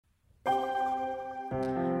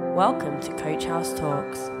Welcome to Coach House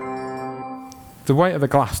Talks. The weight of the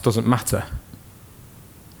glass doesn't matter.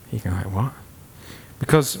 You go like, what?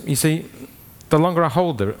 Because, you see, the longer I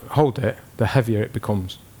hold it, the heavier it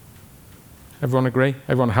becomes. Everyone agree?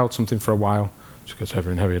 Everyone held something for a while. It just gets heavier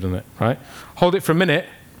and heavier, doesn't it? Right? Hold it for a minute,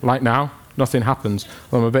 like now, nothing happens.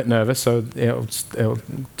 Well, I'm a bit nervous, so it'll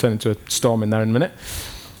turn into a storm in there in a minute.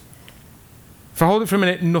 If I hold it for a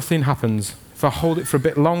minute, nothing happens. If I hold it for a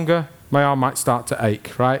bit longer, my arm might start to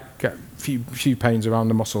ache, right? Get a few pains around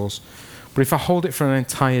the muscles. But if I hold it for an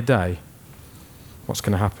entire day, what's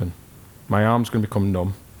going to happen? My arm's going to become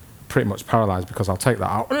numb, pretty much paralyzed, because I'll take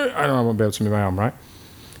that out and I won't be able to move my arm, right?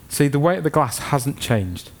 See, the weight of the glass hasn't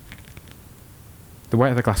changed. The weight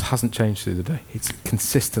of the glass hasn't changed through the day. It's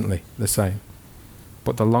consistently the same.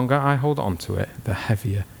 But the longer I hold on to it, the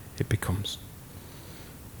heavier it becomes.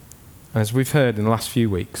 And as we've heard in the last few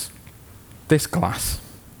weeks, this glass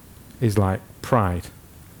is like pride.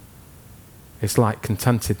 It's like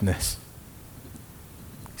contentedness.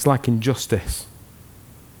 It's like injustice.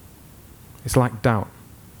 It's like doubt.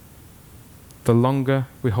 The longer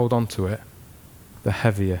we hold on to it, the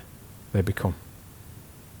heavier they become.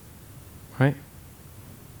 Right?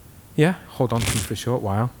 Yeah, hold on to them for a short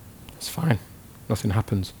while. It's fine. Nothing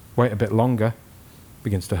happens. Wait a bit longer,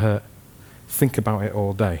 begins to hurt. Think about it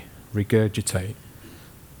all day. Regurgitate.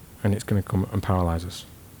 And it's going to come and paralyze us.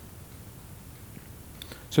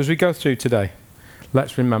 So as we go through today,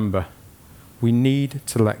 let's remember we need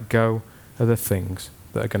to let go of the things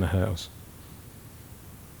that are going to hurt us.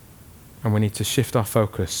 And we need to shift our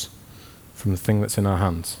focus from the thing that's in our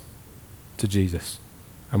hands to Jesus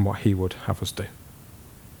and what he would have us do.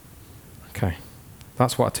 Okay,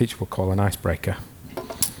 that's what a teacher will call an icebreaker.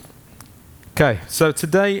 Okay, so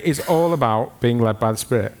today is all about being led by the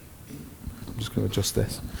Spirit. I'm just going to adjust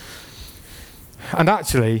this. And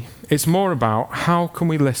actually, it's more about how can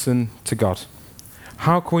we listen to God?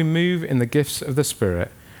 How can we move in the gifts of the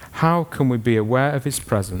Spirit? How can we be aware of his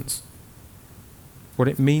presence? What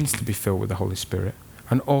it means to be filled with the Holy Spirit,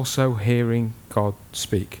 and also hearing God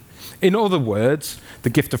speak. In other words, the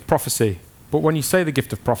gift of prophecy. But when you say the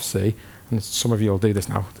gift of prophecy, and some of you will do this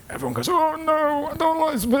now, everyone goes, oh no, I don't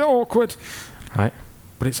like it, it's a bit awkward. Right?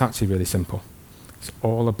 But it's actually really simple. It's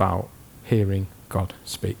all about hearing God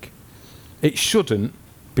speak. It shouldn't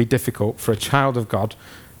be difficult for a child of God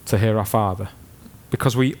to hear our Father,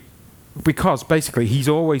 because basically he's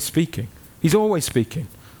always speaking. He's always speaking.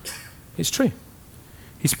 It's true.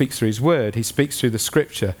 He speaks through his word. He speaks through the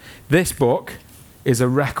scripture. This book is a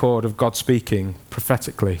record of God speaking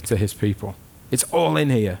prophetically to his people. It's all in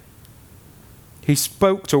here. He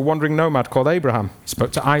spoke to a wandering nomad called Abraham. He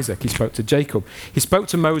spoke to Isaac. He spoke to Jacob. He spoke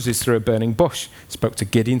to Moses through a burning bush. He spoke to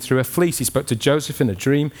Gideon through a fleece. He spoke to Joseph in a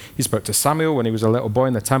dream. He spoke to Samuel when he was a little boy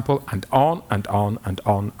in the temple, and on and on and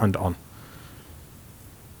on and on.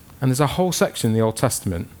 And there's a whole section in the Old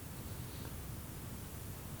Testament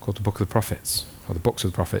called the Book of the Prophets, or the books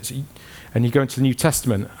of the prophets. And you go into the New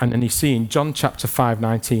Testament, and then you see in John chapter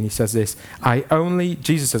 5:19, he says this,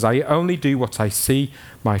 Jesus says, I only do what I see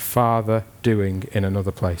my Father doing in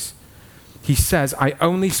another place. He says, I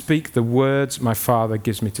only speak the words my Father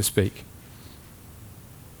gives me to speak.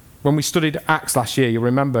 When we studied Acts last year, you'll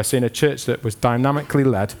remember seeing a church that was dynamically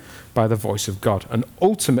led by the voice of God. And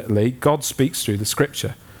ultimately, God speaks through the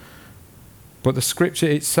scripture. But the scripture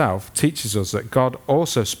itself teaches us that God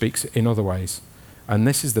also speaks in other ways. And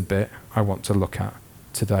this is the bit I want to look at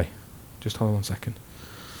today. Just hold on 1 second.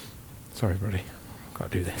 Sorry, everybody. I've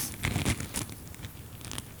got to do this.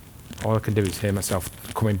 All I can do is hear myself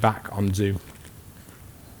coming back on Zoom.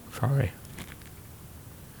 Sorry.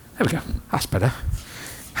 There we go. That's better.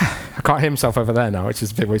 I can't hear myself over there now, which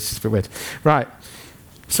is a bit weird. Right.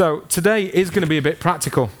 So today is going to be a bit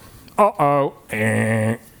practical.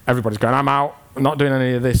 Everybody's going, I'm out. I'm not doing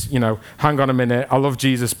any of this, hang on a minute, I love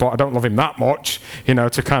Jesus, but I don't love him that much,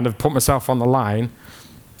 to kind of put myself on the line.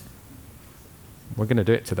 We're going to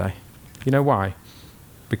do it today. You know why?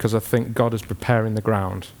 Because I think God is preparing the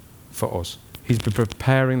ground for us. He's been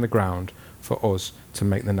preparing the ground for us to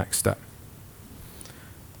make the next step.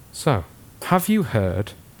 So, have you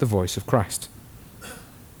heard the voice of Christ?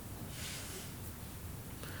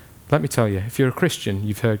 Let me tell you, if you're a Christian,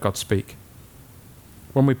 you've heard God speak.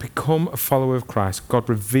 When we become a follower of Christ, God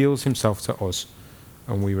reveals himself to us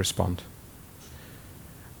and we respond.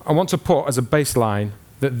 I want to put as a baseline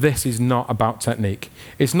that this is not about technique.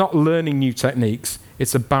 It's not learning new techniques.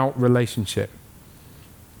 It's about relationship.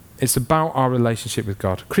 It's about our relationship with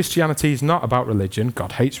God. Christianity is not about religion.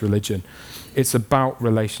 God hates religion. It's about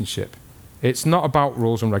relationship. It's not about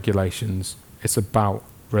rules and regulations. It's about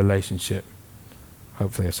relationship.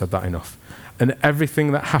 Hopefully I've said that enough. And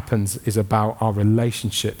everything that happens is about our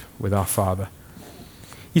relationship with our Father.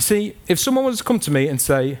 You see, if someone was to come to me and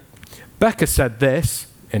say, Becca said this,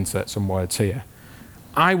 insert some words here,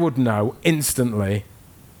 I would know instantly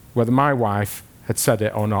whether my wife had said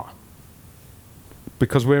it or not,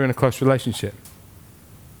 because we're in a close relationship.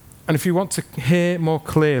 And if you want to hear more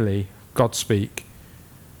clearly God speak,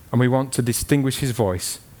 and we want to distinguish his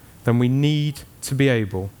voice, then we need to be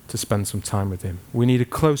able to spend some time with him. We need a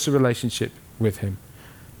closer relationship with him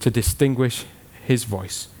to distinguish his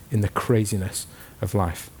voice in the craziness of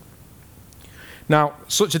life. Now,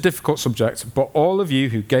 such a difficult subject, but all of you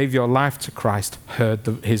who gave your life to Christ heard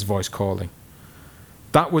his voice calling.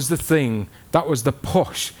 That was the thing, that was the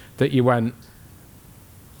push that you went,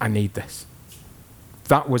 I need this.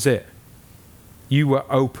 That was it. You were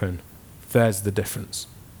open. There's the difference.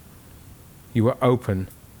 You were open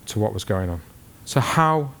to what was going on. So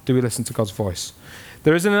how do we listen to God's voice?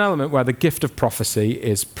 There is an element where the gift of prophecy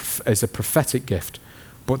is a prophetic gift,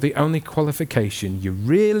 but the only qualification you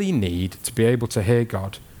really need to be able to hear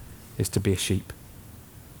God is to be a sheep.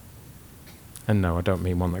 And no, I don't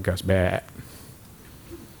mean one that goes, bleh.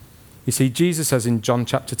 You see, Jesus says in John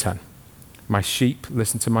chapter 10, my sheep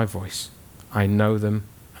listen to my voice. I know them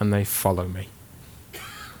and they follow me.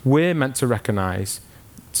 We're meant to recognize,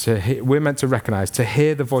 to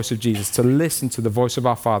hear the voice of Jesus, to listen to the voice of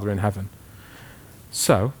our Father in heaven.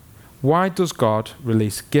 So, why does God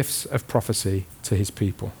release gifts of prophecy to his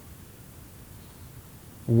people?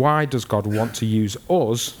 Why does God want to use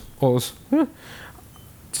us, to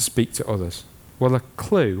speak to others? Well, a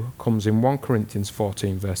clue comes in 1 Corinthians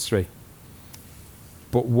 14, verse 3.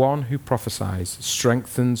 But one who prophesies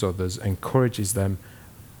strengthens others, encourages them,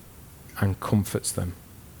 and comforts them.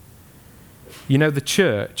 You know, the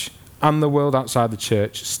church and the world outside the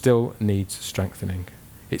church still needs strengthening.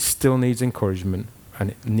 It still needs encouragement, and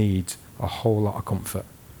it needs a whole lot of comfort.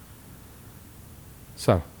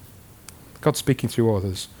 So, God's speaking through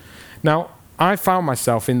others. Now, I found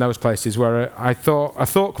myself in those places where a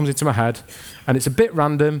thought comes into my head, and it's a bit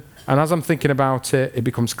random, and as I'm thinking about it, it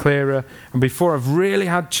becomes clearer, and before I've really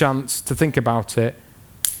had chance to think about it,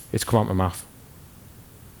 it's come out my mouth.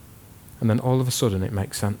 And then all of a sudden it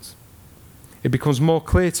makes sense. It becomes more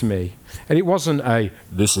clear to me, and it wasn't a,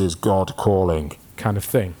 this is God calling kind of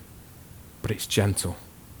thing, but it's gentle.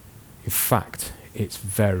 In fact, it's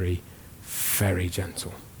very, very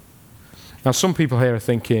gentle. Now, some people here are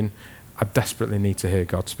thinking, I desperately need to hear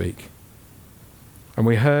God speak. And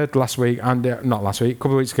we heard a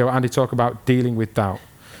couple of weeks ago, Andy talk about dealing with doubt.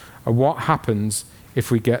 And what happens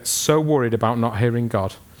if we get so worried about not hearing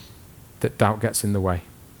God that doubt gets in the way?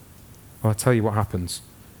 Well, I'll tell you what happens.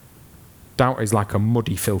 Doubt is like a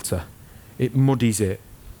muddy filter. It muddies it,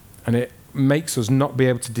 and it makes us not be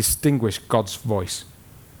able to distinguish God's voice.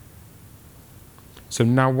 So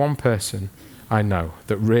now one person I know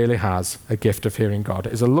that really has a gift of hearing God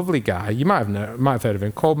is a lovely guy, you might have heard of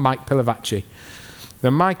him, called Mike Pilavacci. Now,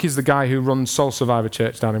 Mike is the guy who runs Soul Survivor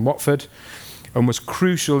Church down in Watford and was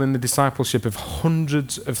crucial in the discipleship of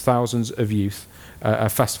hundreds of thousands of youth, a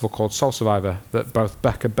festival called Soul Survivor that both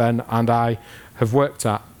Becca, Ben and I have worked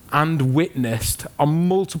at and witnessed on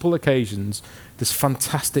multiple occasions this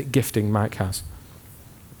fantastic gifting Mike has.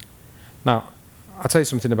 Now, I'll tell you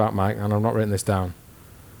something about Mike, and I've not written this down,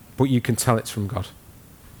 but you can tell it's from God.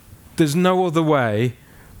 There's no other way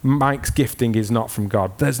Mike's gifting is not from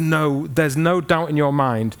God. There's no doubt in your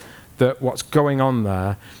mind that what's going on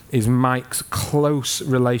there is Mike's close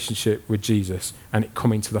relationship with Jesus and it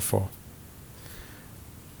coming to the fore.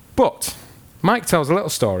 But Mike tells a little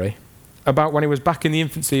story about when he was back in the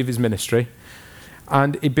infancy of his ministry,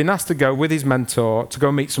 and he'd been asked to go with his mentor to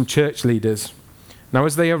go meet some church leaders. Now,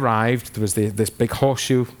 as they arrived, there was this big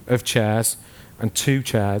horseshoe of chairs and 2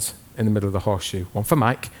 chairs in the middle of the horseshoe, one for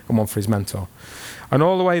Mike and one for his mentor. And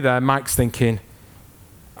all the way there, Mike's thinking,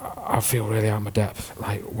 I feel really out of my depth.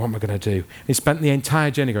 Like, what am I going to do? And he spent the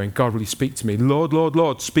entire journey going, God, will you speak to me? Lord, Lord,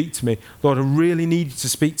 Lord, speak to me. Lord, I really need you to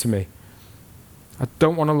speak to me. I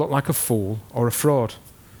don't want to look like a fool or a fraud.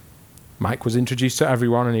 Mike was introduced to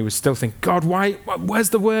everyone, and he was still thinking, God,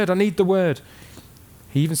 where's the word? I need the word.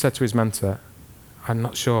 He even said to his mentor, I'm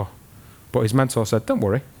not sure. But his mentor said, don't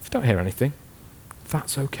worry, if you don't hear anything,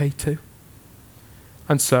 that's okay too.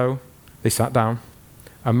 And so they sat down,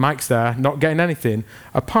 and Mike's there, not getting anything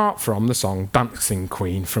apart from the song Dancing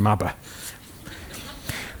Queen from ABBA.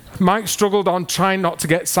 Mike struggled on trying not to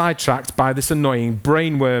get sidetracked by this annoying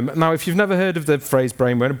brainworm. Now, if you've never heard of the phrase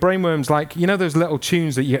brainworm, a brainworm's like, you know those little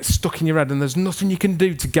tunes that you get stuck in your head and there's nothing you can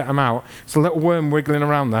do to get them out? It's a little worm wiggling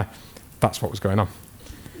around there. That's what was going on.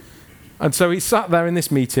 And so he sat there in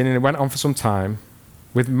this meeting, and it went on for some time,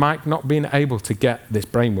 with Mike not being able to get this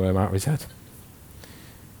brainworm out of his head.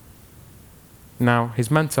 Now, his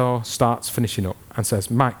mentor starts finishing up and says,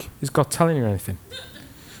 Mike, is God telling you anything?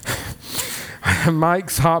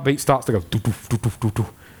 Mike's heartbeat starts to go, doo, doo, doo, doo, doo, doo,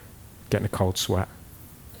 getting a cold sweat.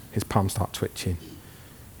 His palms start twitching.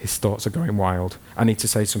 His thoughts are going wild. I need to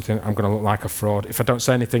say something. I'm going to look like a fraud. If I don't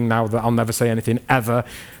say anything now, that I'll never say anything ever.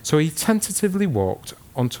 So he tentatively walked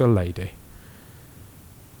onto a lady.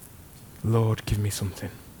 Lord, give me something.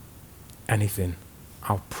 Anything.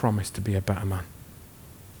 I'll promise to be a better man.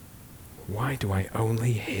 Why do I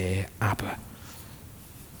only hear Abba?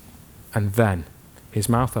 And then his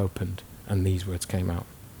mouth opened and these words came out.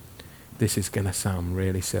 This is going to sound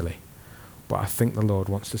really silly, but I think the Lord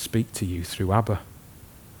wants to speak to you through Abba.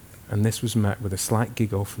 And this was met with a slight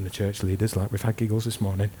giggle from the church leaders, like we've had giggles this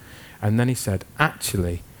morning. And then he said,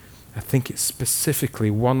 actually, I think it's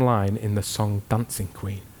specifically one line in the song Dancing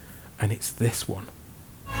Queen, and it's this one.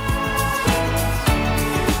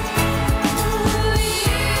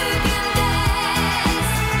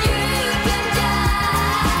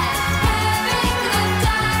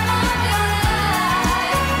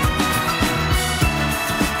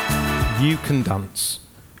 You can dance,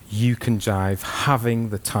 you can jive, having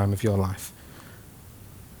the time of your life.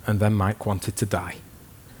 And then Mike wanted to die.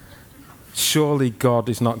 Surely God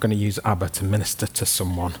is not going to use Abba to minister to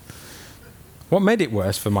someone. What made it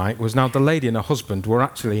worse for Mike was now the lady and her husband were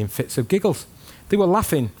actually in fits of giggles. They were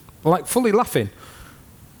laughing, like fully laughing.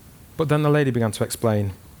 But then the lady began to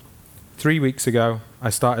explain, 3 weeks ago,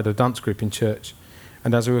 I started a dance group in church.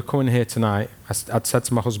 And as we were coming here tonight, I'd said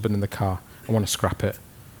to my husband in the car, I want to scrap it.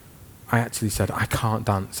 I actually said, I can't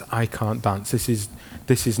dance.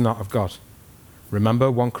 This is not of God.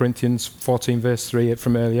 Remember 1 Corinthians 14 verse 3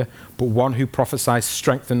 from earlier? But one who prophesies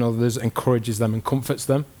strengthens others, encourages them and comforts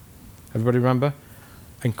them. Everybody remember?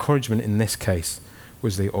 Encouragement in this case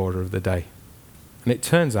was the order of the day. And it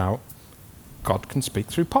turns out God can speak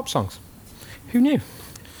through pop songs. Who knew?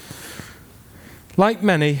 Like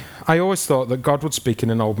many, I always thought that God would speak in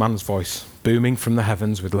an old man's voice, booming from the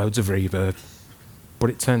heavens with loads of reverb. But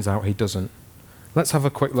it turns out he doesn't. Let's have a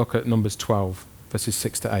quick look at Numbers 12, verses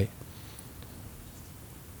 6 to 8.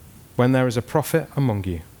 When there is a prophet among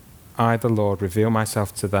you, I, the Lord, reveal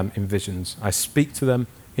myself to them in visions. I speak to them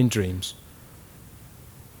in dreams.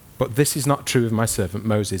 But this is not true of my servant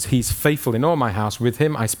Moses. He's faithful in all my house. With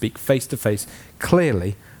him I speak face to face,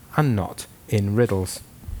 clearly, and not in riddles.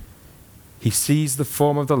 He sees the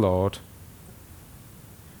form of the Lord.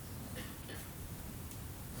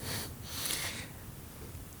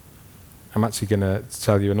 I'm actually going to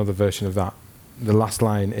tell you another version of that. The last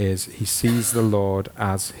line is, he sees the Lord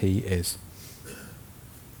as he is.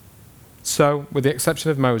 So, with the exception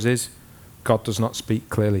of Moses, God does not speak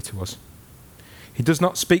clearly to us. He does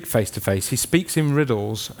not speak face to face. He speaks in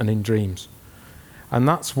riddles and in dreams. And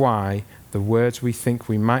that's why the words we think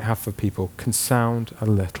we might have for people can sound a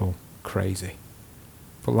little crazy.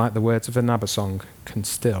 But like the words of a ABBA song, can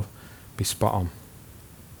still be spot on.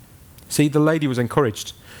 See, the lady was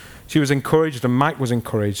encouraged. She was encouraged and Mike was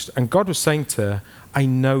encouraged. And God was saying to her, I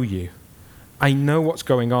know you. I know what's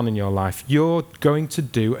going on in your life. You're going to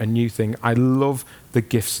do a new thing. I love the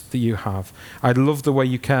gifts that you have. I love the way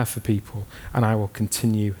you care for people. And I will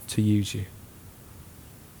continue to use you.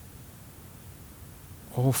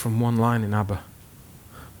 All from one line in ABBA.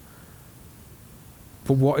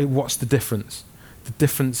 But what's the difference? The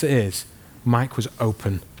difference is Mike was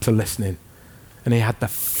open to listening. And he had the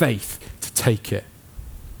faith to take it.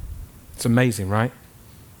 It's amazing, right?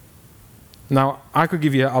 Now, I could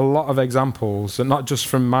give you a lot of examples, and not just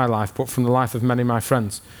from my life, but from the life of many of my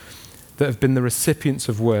friends, that have been the recipients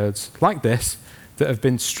of words like this, that have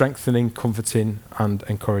been strengthening, comforting, and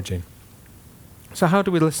encouraging. So how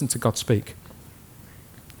do we listen to God speak?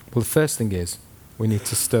 Well, the first thing is, we need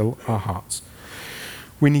to still our hearts.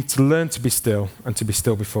 We need to learn to be still and to be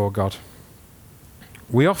still before God.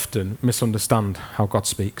 We often misunderstand how God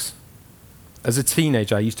speaks. As a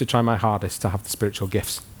teenager, I used to try my hardest to have the spiritual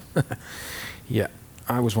gifts. Yeah,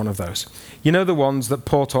 I was one of those. You know the ones that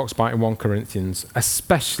Paul talks about in 1 Corinthians,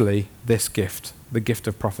 especially this gift, the gift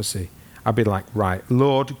of prophecy. I'd be like, right,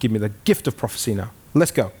 Lord, give me the gift of prophecy now.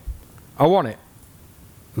 Let's go. I want it.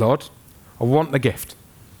 Lord, I want the gift.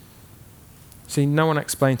 See, no one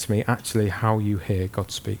explained to me actually how you hear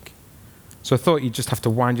God speak. So I thought you'd just have to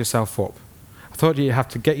wind yourself up. I thought you'd have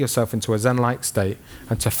to get yourself into a Zen-like state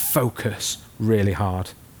and to focus really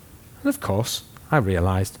hard. And of course, I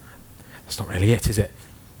realized that's not really it, is it?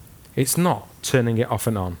 It's not turning it off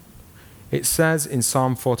and on. It says in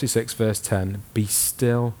Psalm 46, verse 10, be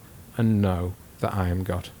still and know that I am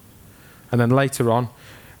God. And then later on,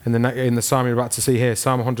 in the psalm you're about to see here,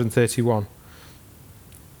 Psalm 131.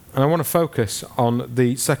 And I want to focus on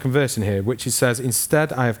the second verse in here, which it says,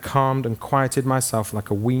 "Instead I have calmed and quieted myself like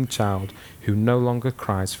a weaned child who no longer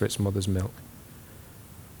cries for its mother's milk."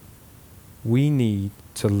 We need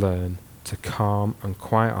to learn to calm and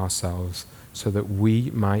quiet ourselves so that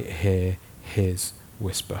we might hear his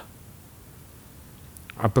whisper.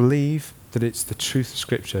 I believe that it's the truth of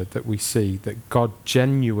Scripture that we see that God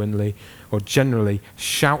genuinely or generally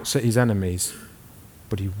shouts at his enemies,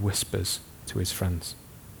 but he whispers to his friends.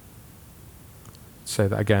 Say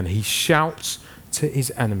that again. He shouts to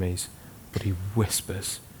his enemies, but he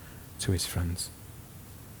whispers to his friends.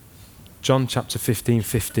 John chapter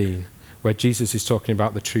 15, where Jesus is talking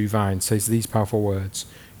about the true vine, says these powerful words,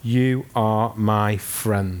 "You are my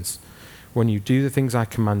friends. When you do the things I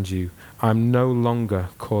command you, I'm no longer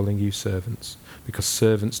calling you servants, because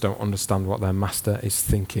servants don't understand what their master is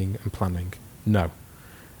thinking and planning. No,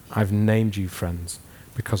 I've named you friends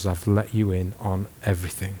because I've let you in on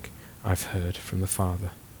everything I've heard from the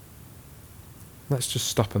Father." Let's just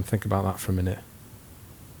stop and think about that for a minute.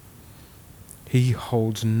 He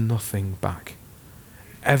holds nothing back.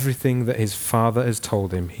 Everything that his Father has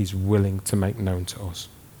told him, he's willing to make known to us.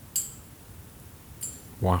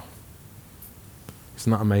 Wow.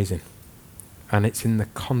 Isn't that amazing? And it's in the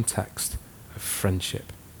context of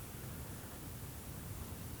friendship.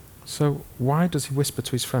 So why does he whisper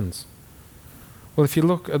to his friends? Well, if you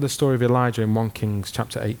look at the story of Elijah in 1 Kings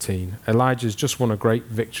chapter 18, Elijah's just won a great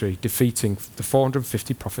victory, defeating the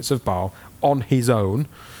 450 prophets of Baal on his own.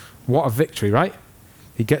 What a victory, right?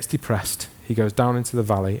 He gets depressed. He goes down into the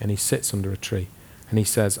valley and he sits under a tree. And he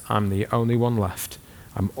says, "I'm the only one left.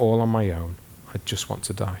 I'm all on my own. I just want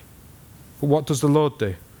to die." But what does the Lord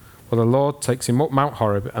do? Well, the Lord takes him up Mount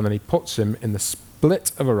Horeb and then he puts him in the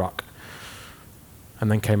split of a rock.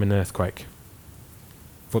 And then came an earthquake.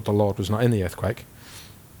 But the Lord was not in the earthquake.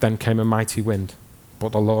 Then came a mighty wind,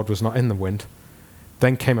 but the Lord was not in the wind.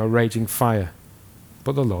 Then came a raging fire,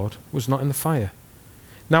 but the Lord was not in the fire.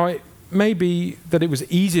 Now, it may be that it was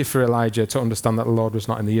easier for Elijah to understand that the Lord was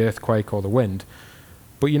not in the earthquake or the wind,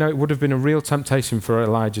 but it would have been a real temptation for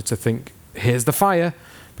Elijah to think, here's the fire,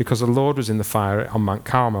 because the Lord was in the fire on Mount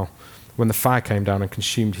Carmel when the fire came down and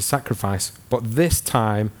consumed his sacrifice. But this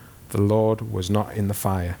time, the Lord was not in the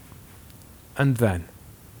fire. And then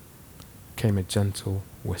came a gentle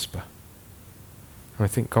whisper. And I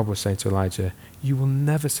think God was saying to Elijah, you will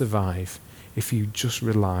never survive if you just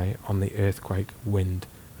rely on the earthquake, wind,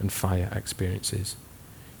 and fire experiences.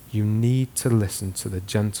 You need to listen to the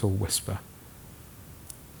gentle whisper,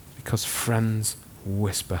 because friends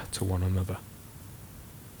whisper to one another.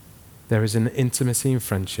 There is an intimacy in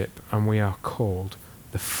friendship, and we are called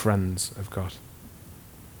the friends of God.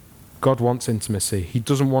 God wants intimacy. He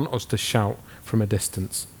doesn't want us to shout from a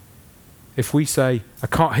distance. If we say, I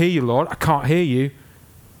can't hear you, Lord, I can't hear you,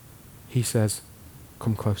 he says,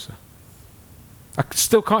 come closer. I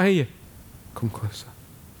still can't hear you. Come closer.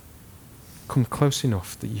 Come close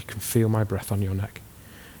enough that you can feel my breath on your neck.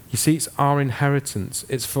 You see, it's our inheritance.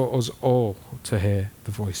 It's for us all to hear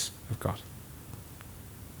the voice of God.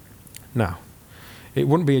 Now, it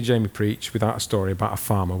wouldn't be a Jamie Preach without a story about a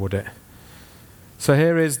farmer, would it? So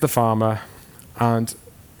here is the farmer, and,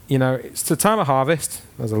 it's the time of harvest.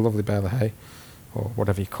 There's a lovely bale of hay, or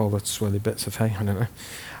whatever you call the swirly bits of hay, I don't know.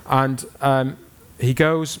 And he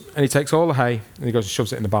goes, and he takes all the hay, and he goes and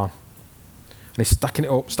shoves it in the barn. And he's stacking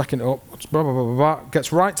it up, blah, blah, blah, blah, blah,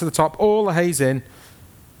 gets right to the top, all the hay's in,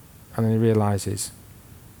 and then he realises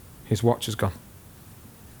his watch has gone.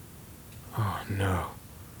 Oh, no.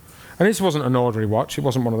 And this wasn't an ordinary watch. It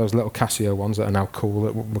wasn't one of those little Casio ones that are now cool,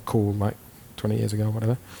 that were cool like 20 years ago,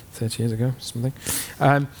 whatever, 30 years ago, something.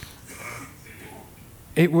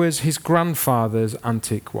 It was his grandfather's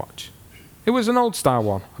antique watch. It was an old-style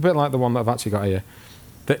one, a bit like the one that I've actually got here,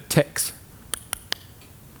 that ticks.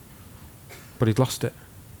 But he'd lost it.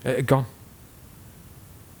 It had gone.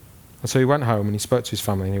 And so he went home and he spoke to his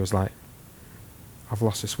family and he was like, I've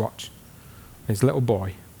lost this watch. And his little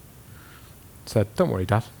boy said, don't worry,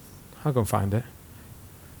 Dad, I'll go and find it.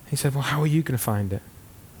 He said, well, how are you going to find it?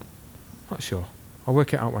 Not sure. I'll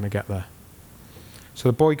work it out when I get there. So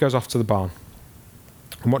the boy goes off to the barn.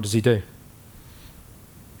 And what does he do?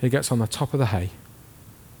 He gets on the top of the hay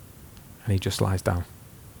and he just lies down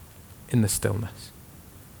in the stillness.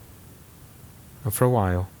 And for a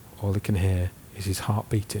while, all he can hear is his heart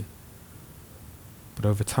beating. But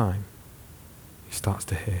over time, he starts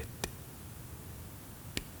to hear.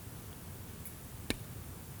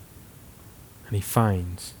 And he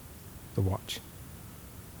finds the watch.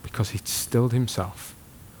 Because he'd stilled himself,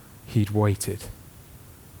 he'd waited.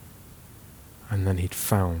 and then he'd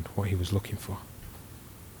found what he was looking for.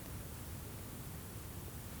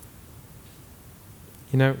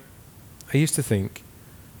 You know, I used to think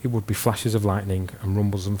it would be flashes of lightning and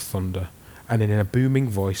rumbles of thunder, and in a booming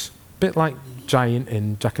voice, a bit like Giant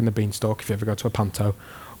in Jack and the Beanstalk, if you ever go to a panto,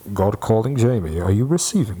 God calling Jamie, are you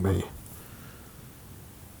receiving me?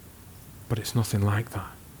 But it's nothing like that.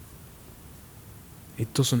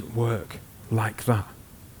 It doesn't work like that.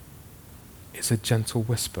 It's a gentle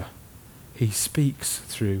whisper. He speaks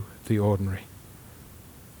through the ordinary.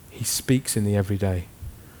 He speaks in the everyday.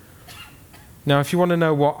 Now, if you want to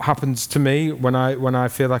know what happens to me when I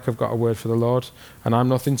feel like I've got a word for the Lord and I'm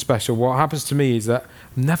nothing special, what happens to me is that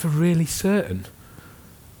I'm never really certain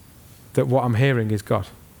that what I'm hearing is God.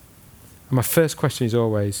 And my first question is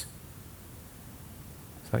always,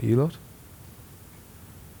 is that you, Lord?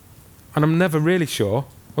 And I'm never really sure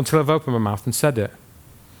until I've opened my mouth and said it.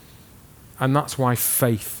 And that's why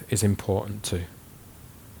faith is important too.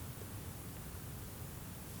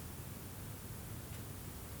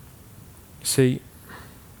 See,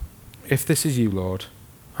 if this is you, Lord,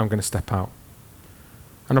 I'm going to step out.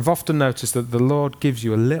 And I've often noticed that the Lord gives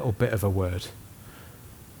you a little bit of a word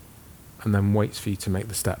and then waits for you to make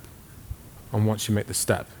the step. And once you make the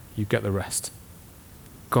step, you get the rest.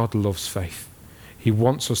 God loves faith. He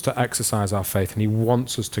wants us to exercise our faith, and he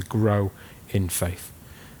wants us to grow in faith.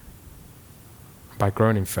 By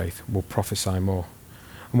growing in faith, we'll prophesy more.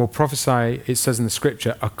 And we'll prophesy, it says in the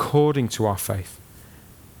scripture, according to our faith.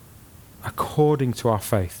 According to our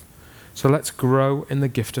faith. So let's grow in the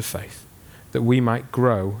gift of faith, that we might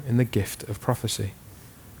grow in the gift of prophecy.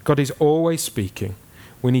 God is always speaking.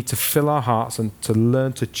 We need to fill our hearts and to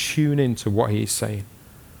learn to tune into what he is saying.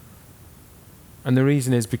 And the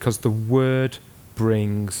reason is because the word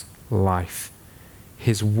brings life.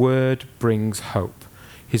 His word brings hope.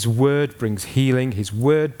 His word brings healing. His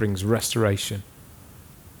word brings restoration.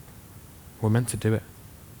 We're meant to do it.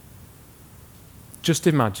 Just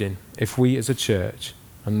imagine if we as a church,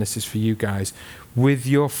 and this is for you guys, with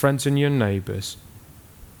your friends and your neighbours,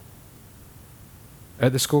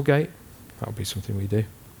 at the school gate, that would be something we do,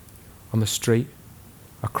 on the street,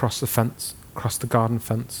 across the fence, across the garden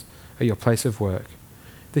fence, at your place of work.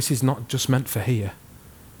 This is not just meant for here.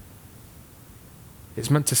 It's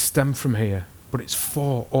meant to stem from here, but it's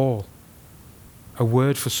for all. A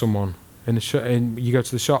word for someone. You go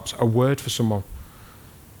to the shops, a word for someone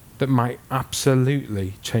that might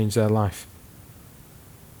absolutely change their life.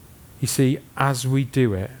 You see, as we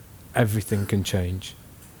do it, everything can change.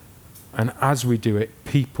 And as we do it,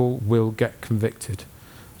 people will get convicted.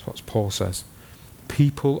 That's what Paul says.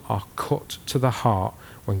 People are cut to the heart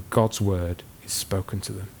when God's word is spoken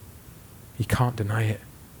to them. You can't deny it.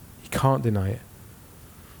 You can't deny it.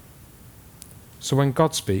 So when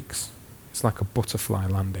God speaks, it's like a butterfly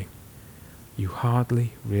landing. You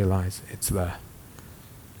hardly realize it's there.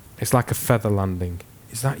 It's like a feather landing.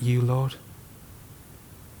 Is that you, Lord?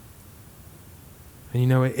 And you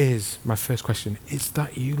know it is. My first question, is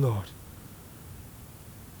that you, Lord?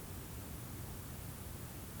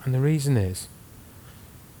 And the reason is,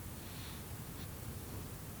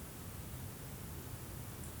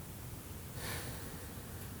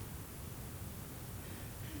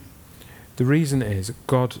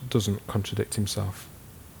 God doesn't contradict himself.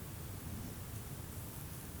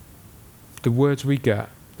 The words we get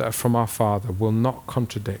that are from our Father will not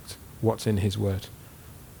contradict what's in his word.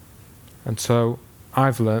 And so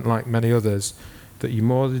I've learnt, like many others, that the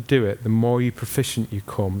more you do it, the more you proficient you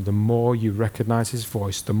come, the more you recognise his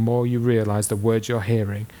voice, the more you realise the words you're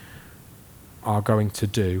hearing are going to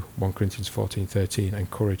do, 1 Corinthians 14:13,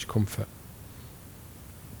 encourage, comfort.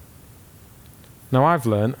 Now I've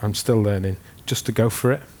learned, I'm still learning, just to go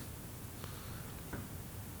for it.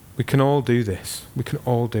 We can all do this. We can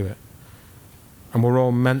all do it. And we're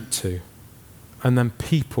all meant to. And then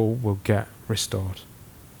people will get restored.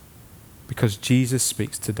 Because Jesus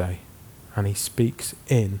speaks today. And he speaks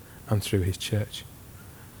in and through his church.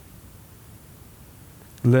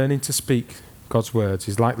 Learning to speak God's words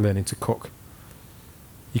is like learning to cook.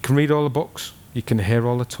 You can read all the books. You can hear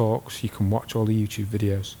all the talks. You can watch all the YouTube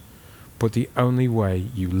videos. But the only way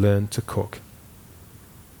you learn to cook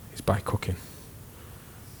is by cooking.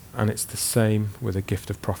 And it's the same with a gift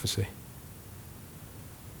of prophecy.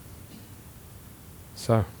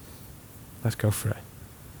 So, let's go for it.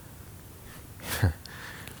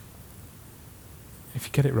 If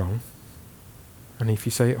you get it wrong, and if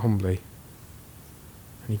you say it humbly,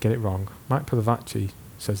 and you get it wrong, Mike Pilavachi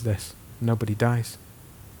says this, nobody dies.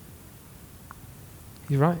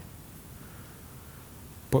 He's right.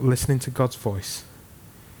 But listening to God's voice,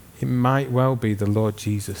 it might well be the Lord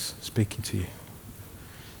Jesus speaking to you.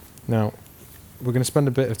 Now, we're going to spend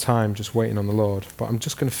a bit of time just waiting on the Lord, but I'm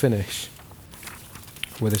just going to finish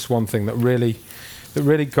with this one thing that really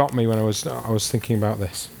got me when I was thinking about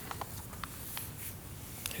this.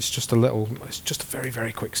 It's just a very,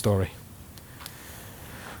 very quick story.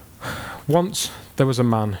 Once there was a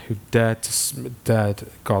man who dared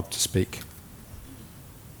God to speak.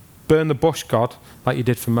 Burn the bush, God, like you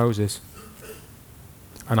did for Moses,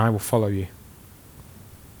 and I will follow you.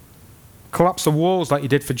 Collapse the walls like you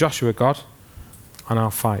did for Joshua, God, and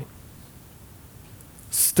I'll fight.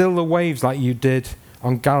 Still the waves like you did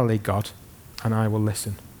on Galilee, God, and I will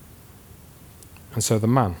listen. And so the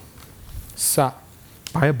man sat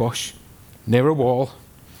by a bush, near a wall,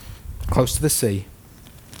 close to the sea,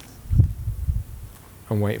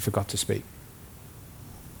 and waited for God to speak.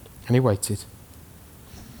 And he waited.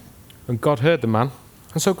 And God heard the man,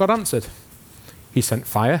 and so God answered. He sent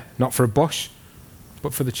fire, not for a bush,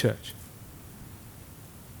 but for the church.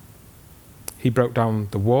 He broke down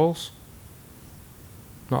the walls,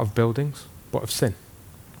 not of buildings, but of sin.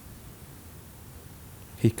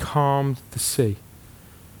 He calmed the sea,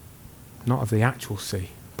 not of the actual sea,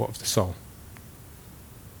 but of the soul.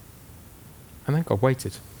 And then God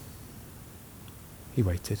waited. He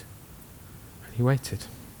waited. And he waited.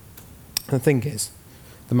 And the thing is,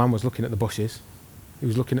 the man was looking at the bushes, he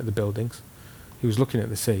was looking at the buildings, he was looking at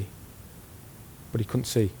the sea, but he couldn't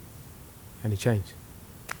see any change.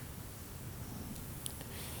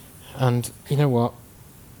 And you know what?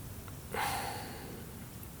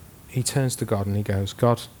 He turns to God and he goes,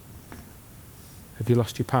 God, have you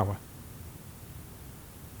lost your power?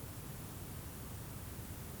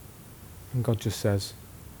 And God just says,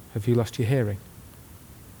 have you lost your hearing?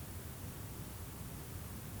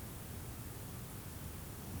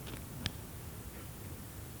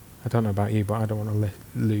 I don't know about you, but I don't want to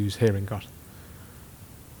lose hearing God.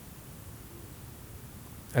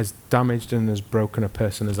 As damaged and as broken a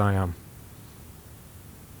person as I am,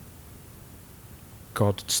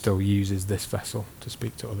 God still uses this vessel to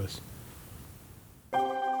speak to others.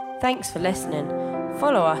 Thanks for listening.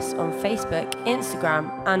 Follow us on Facebook, Instagram,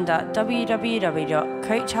 and at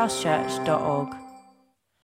www.coachhousechurch.org.